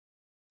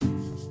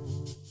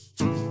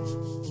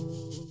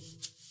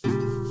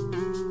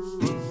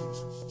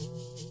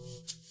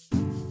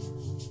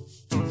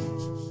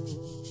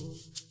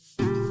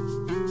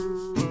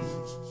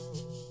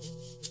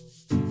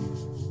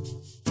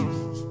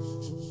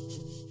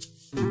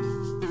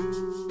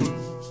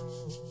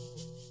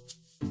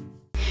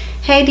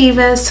Hey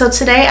Divas, so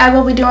today I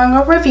will be doing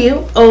a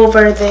review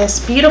over this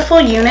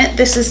beautiful unit.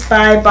 This is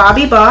by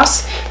Bobbi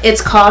Boss.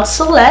 It's called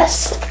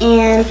Celeste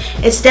and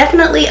it's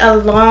definitely a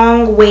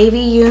long wavy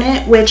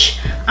unit, which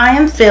I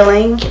am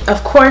feeling.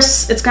 Of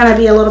course it's going to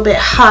be a little bit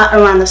hot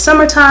around the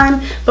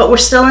summertime, but we're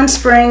still in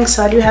spring,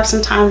 so I do have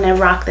some time to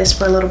rock this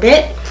for a little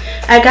bit.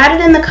 I got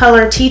it in the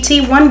color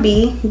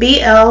TT1B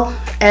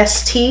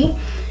BL.ST,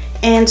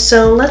 and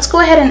so let's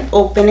go ahead and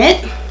open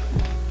it.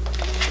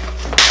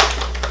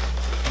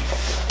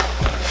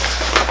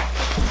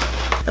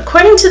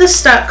 According to the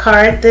stock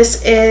card,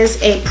 this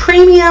is a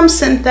premium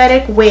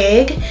synthetic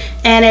wig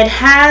and it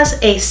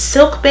has a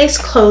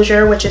silk-based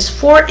closure, which is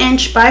 4"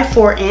 by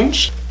 4".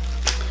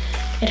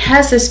 It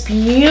has this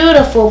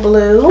beautiful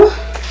blue.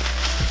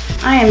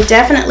 I am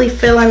definitely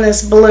feeling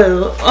this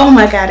blue. Oh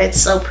my god, it's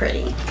so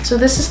pretty. So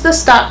this is the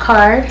stock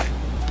card.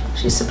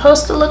 She's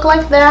supposed to look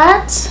like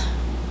that.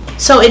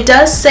 So it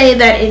does say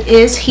that it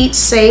is heat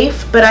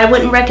safe, but I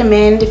wouldn't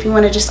recommend if you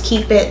want to just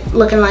keep it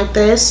looking like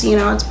this. You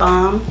know, it's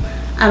bomb.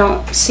 I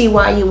don't see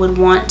why you would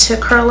want to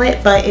curl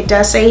it, but it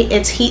does say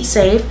it's heat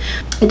safe.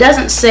 It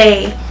doesn't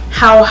say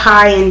how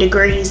high in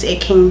degrees it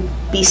can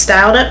be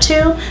styled up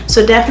to,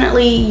 so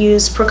definitely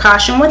use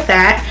precaution with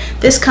that.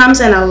 This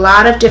comes in a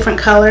lot of different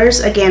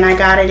colors. Again, I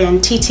got it in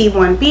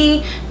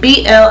TT1B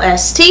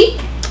BL.ST.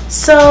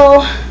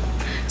 So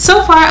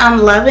far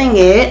I'm loving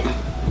it.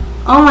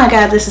 Oh my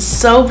god, this is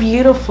so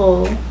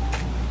beautiful.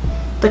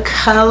 The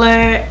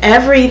color,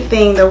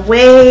 everything, the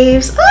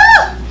waves.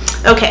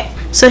 Okay.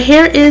 So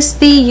here is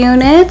the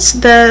unit.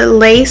 The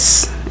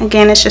lace,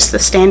 again, it's just the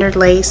standard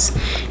lace.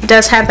 It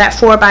does have that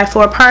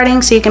 4x4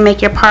 parting, so you can make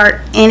your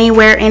part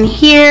anywhere in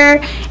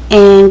here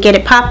and get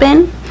it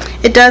popping.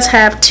 It does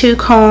have 2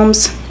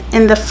 combs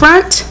in the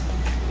front,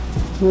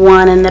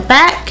 1 in the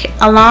back,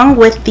 along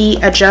with the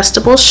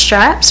adjustable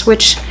straps,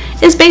 which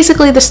is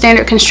basically the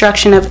standard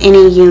construction of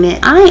any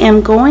unit. I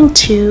am going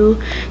to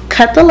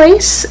cut the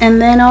lace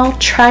and then I'll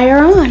try her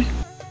on.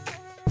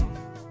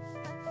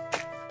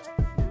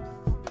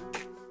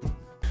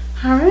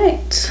 All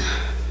right.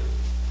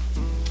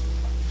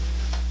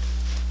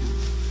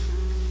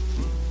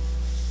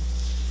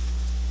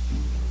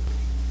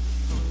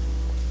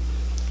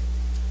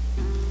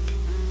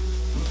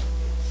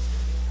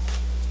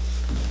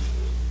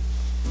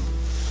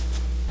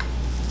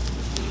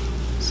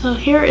 So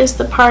here is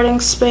the parting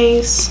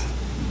space.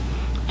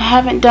 I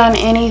haven't done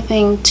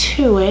anything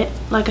to it.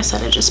 Like I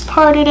said, I just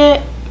parted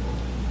it.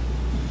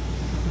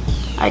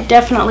 I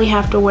definitely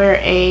have to wear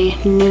a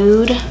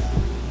nude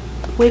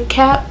wig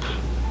cap.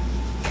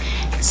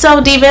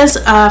 So Divas,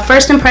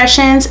 first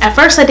impressions. At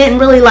first I didn't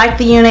really like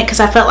the unit because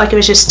I felt like it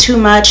was just too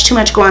much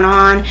going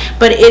on,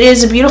 but it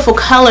is a beautiful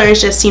color.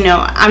 It's just, you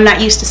know, I'm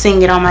not used to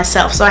seeing it on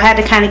myself, so I had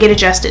to kind of get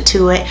adjusted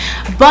to it.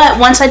 But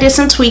once I did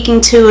some tweaking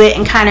to it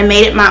and kind of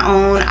made it my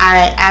own,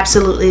 I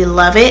absolutely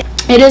love it.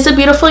 It is a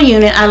beautiful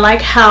unit. I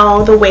like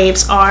how the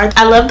waves are.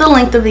 I love the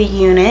length of the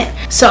unit.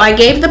 So I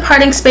gave the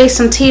parting space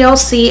some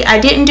TLC. I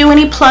didn't do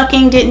any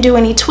plucking, didn't do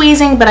any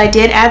tweezing, but I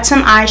did add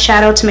some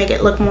eyeshadow to make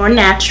it look more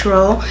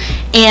natural.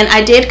 And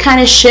I did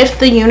kind of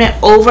shift the unit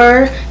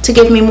over to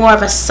give me more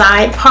of a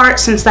side part,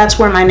 since that's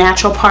where my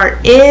natural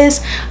part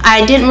is.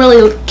 I didn't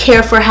really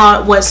care for how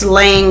it was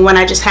laying when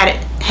I just had it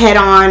head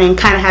on and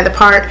kind of had the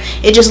part.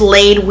 It just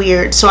laid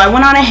weird. So I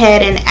went on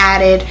ahead and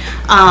added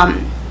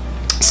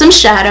some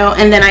shadow,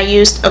 and then I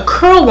used a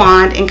curl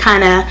wand and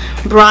kind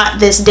of brought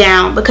this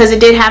down because it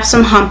did have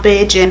some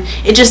humpage and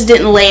it just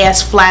didn't lay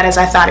as flat as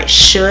I thought it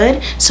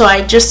should. So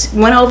I just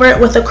went over it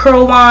with a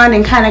curl wand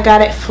and kind of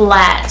got it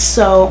flat.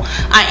 So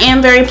I am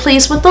very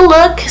pleased with the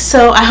look.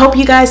 So I hope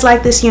you guys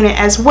like this unit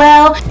as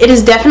well. It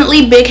is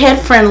definitely big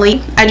head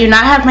friendly. I do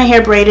not have my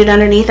hair braided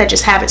underneath. I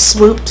just have it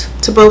swooped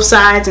to both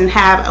sides and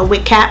have a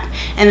wig cap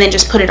and then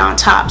just put it on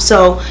top.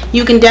 So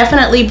you can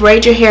definitely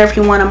braid your hair if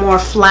you want a more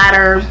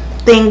flatter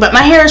thing, but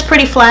my hair is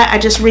pretty flat. I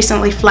just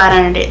recently flat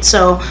ironed it.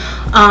 So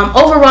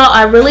overall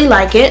I really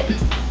like it.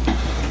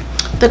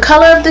 The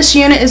color of this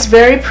unit is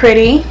very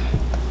pretty.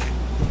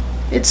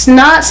 It's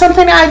not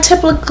something I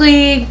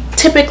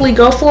typically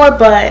go for,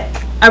 but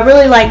I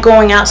really like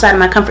going outside of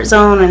my comfort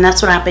zone, and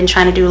that's what I've been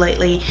trying to do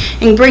lately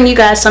and bring you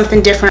guys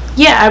something different.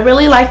 Yeah, I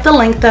really like the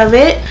length of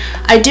it.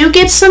 I do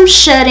get some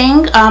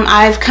shedding.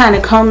 I've kind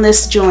of combed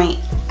this joint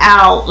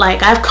out.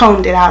 Like, I've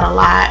combed it out a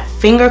lot,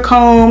 finger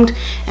combed,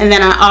 and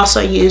then I also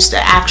used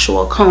the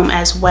actual comb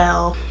as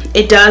well.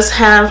 It does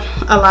have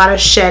a lot of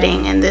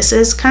shedding, and this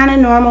is kind of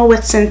normal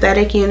with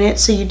synthetic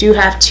units, so you do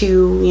have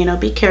to, you know,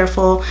 be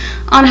careful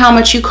on how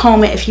much you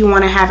comb it if you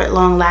want to have it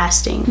long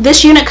lasting.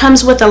 This unit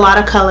comes with a lot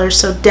of colors,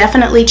 so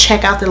definitely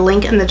check out the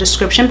link in the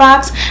description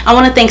box. I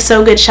want to thank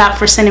So Good Shop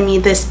for sending me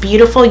this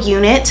beautiful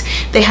unit.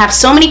 They have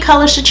so many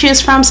colors to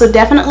choose from, so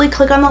definitely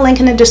click on the link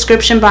in the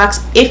description box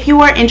if you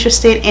are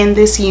interested in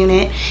this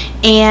unit.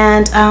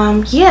 And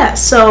yeah,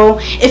 so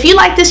if you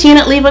like this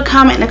unit, leave a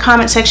comment in the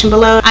comment section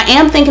below. I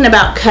am thinking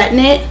about cutting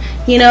it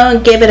you know,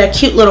 and give it a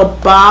cute little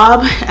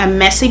bob, a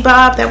messy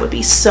bob. That would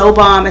be so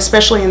bomb,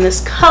 especially in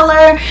this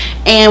color.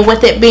 And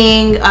with it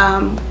being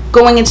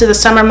going into the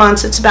summer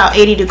months, it's about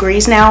 80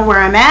 degrees now where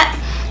I'm at,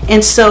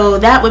 and so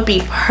that would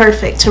be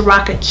perfect to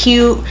rock a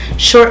cute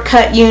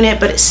shortcut unit,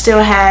 but it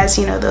still has,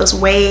 you know, those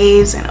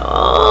waves, and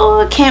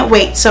oh, I can't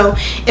wait. So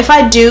if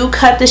I do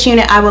cut this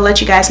unit, I will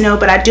let you guys know,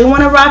 but I do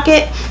want to rock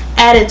it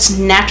at its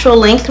natural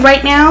length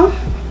right now.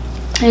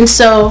 And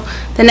so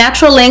the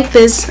natural length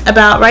is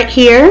about right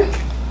here.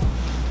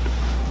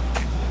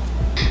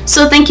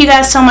 So thank you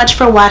guys so much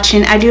for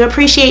watching. I do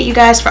appreciate you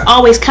guys for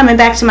always coming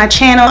back to my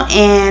channel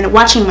and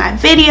watching my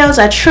videos.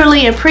 I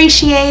truly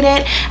appreciate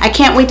it. I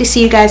can't wait to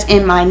see you guys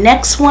in my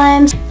next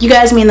ones. You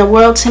guys mean the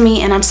world to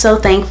me, and I'm so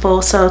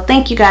thankful. So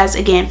thank you guys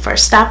again for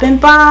stopping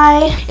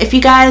by. If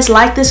you guys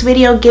like this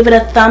video, give it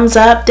a thumbs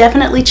up.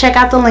 Definitely check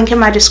out the link in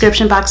my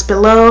description box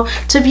below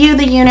to view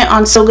the unit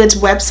on So Good's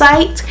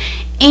website.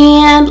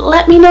 And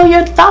let me know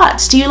your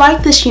thoughts. Do you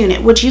like this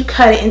unit? Would you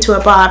cut it into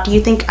a bob? Do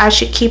you think I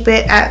should keep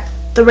it at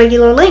the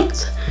regular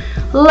length?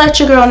 Let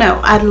your girl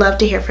know. I'd love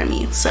to hear from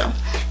you. So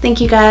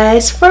thank you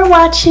guys for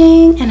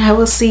watching, and I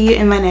will see you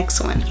in my next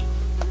one.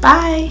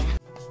 Bye.